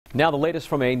Now the latest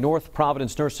from a North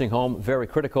Providence nursing home. Very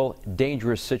critical,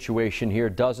 dangerous situation here.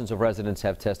 Dozens of residents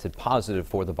have tested positive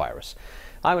for the virus.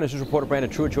 Eyewitness News reporter Brandon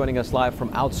Truitt joining us live from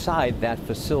outside that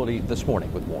facility this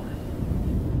morning with more.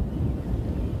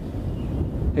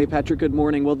 Hey, Patrick, good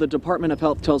morning. Well, the Department of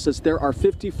Health tells us there are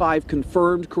 55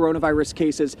 confirmed coronavirus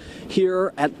cases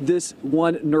here at this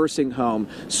one nursing home.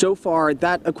 So far,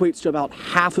 that equates to about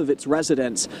half of its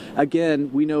residents. Again,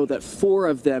 we know that 4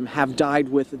 of them have died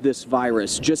with this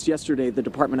virus. Just yesterday, the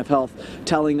Department of Health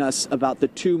telling us about the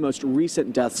 2 most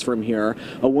recent deaths from here,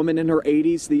 a woman in her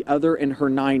 80s, the other in her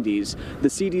 90s. The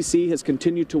CDC has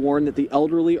continued to warn that the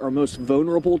elderly are most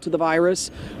vulnerable to the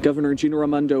virus. Governor Gina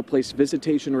Raimondo placed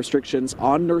visitation restrictions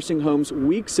on nursing homes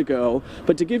weeks ago.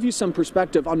 But to give you some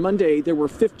perspective, on Monday there were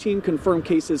 15 confirmed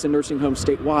cases in nursing homes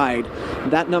statewide.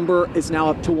 That number is now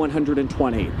up to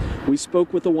 120. We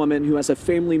spoke with a woman who has a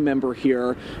family member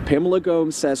here. Pamela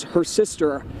Gomes says her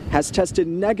sister has tested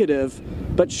negative,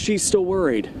 but she's still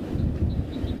worried.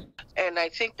 And I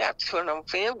think that's what I'm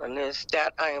feeling, is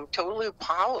that I am totally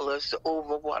powerless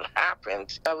over what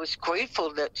happens. I was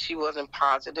grateful that she wasn't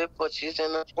positive, but she's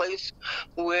in a place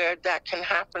where that can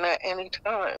happen at any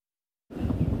time.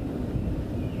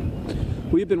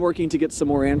 We've been working to get some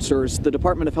more answers. The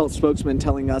Department of Health spokesman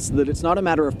telling us that it's not a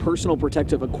matter of personal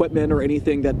protective equipment or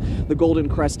anything that the Golden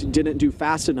Crest didn't do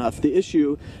fast enough. The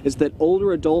issue is that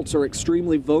older adults are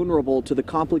extremely vulnerable to the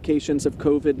complications of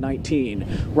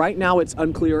COVID-19. Right now, it's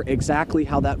unclear exactly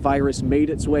how that virus made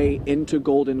its way into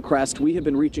Golden Crest. We have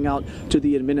been reaching out to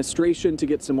the administration to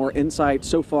get some more insight.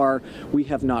 So far, we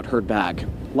have not heard back.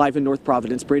 Live in North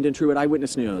Providence, Brandon Truitt,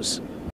 Eyewitness News.